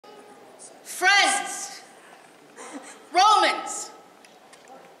Friends, Romans,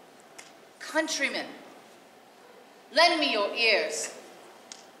 countrymen, lend me your ears.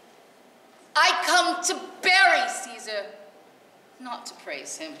 I come to bury Caesar, not to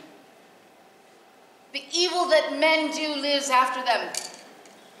praise him. The evil that men do lives after them.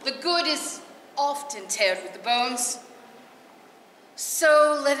 The good is often teared with the bones.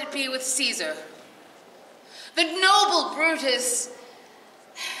 So let it be with Caesar. The noble Brutus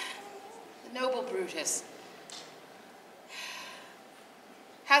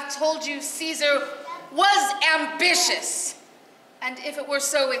hath told you Caesar was ambitious, and if it were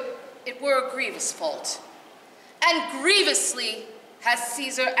so, it were a grievous fault. And grievously has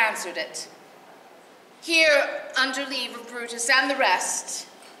Caesar answered it. Here, under leave of Brutus and the rest,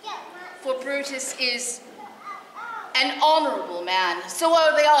 for Brutus is an honorable man, so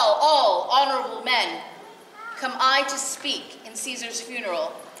are they all honorable men, come I to speak in Caesar's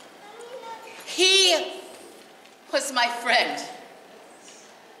funeral. He was my friend,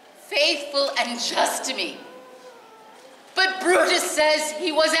 faithful and just to me. But Brutus says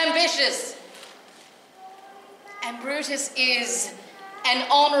he was ambitious. And Brutus is an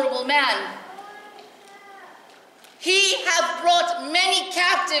honorable man. He hath brought many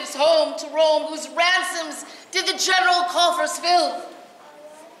captives home to Rome, whose ransoms did the general coffers fill.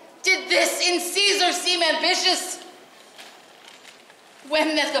 Did this in Caesar seem ambitious?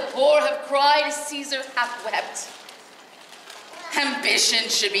 When that the poor have cried, Caesar hath wept. Ambition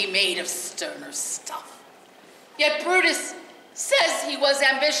should be made of sterner stuff. Yet Brutus says he was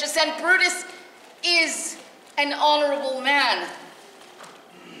ambitious, and Brutus is an honorable man.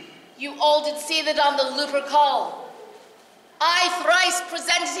 You all did see that on the Lupercal. I thrice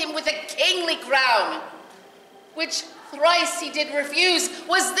presented him with a kingly crown, which thrice he did refuse.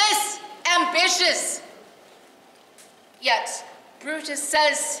 Was this ambitious? Yet Brutus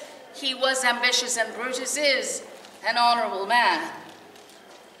says he was ambitious, and Brutus is an honorable man.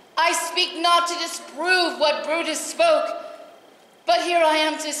 I speak not to disprove what Brutus spoke, but here I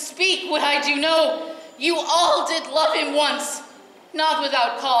am to speak what I do know. You all did love him once, not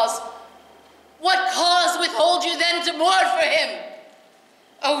without cause. What cause withhold you then to mourn for him?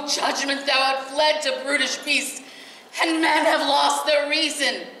 O judgment, thou art fled to brutish peace, and men have lost their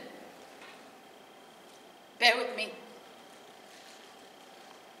reason. Bear with me.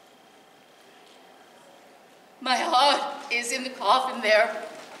 My heart is in the coffin there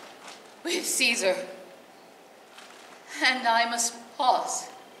with Caesar, and I must pause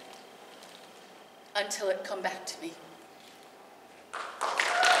until it come back to me.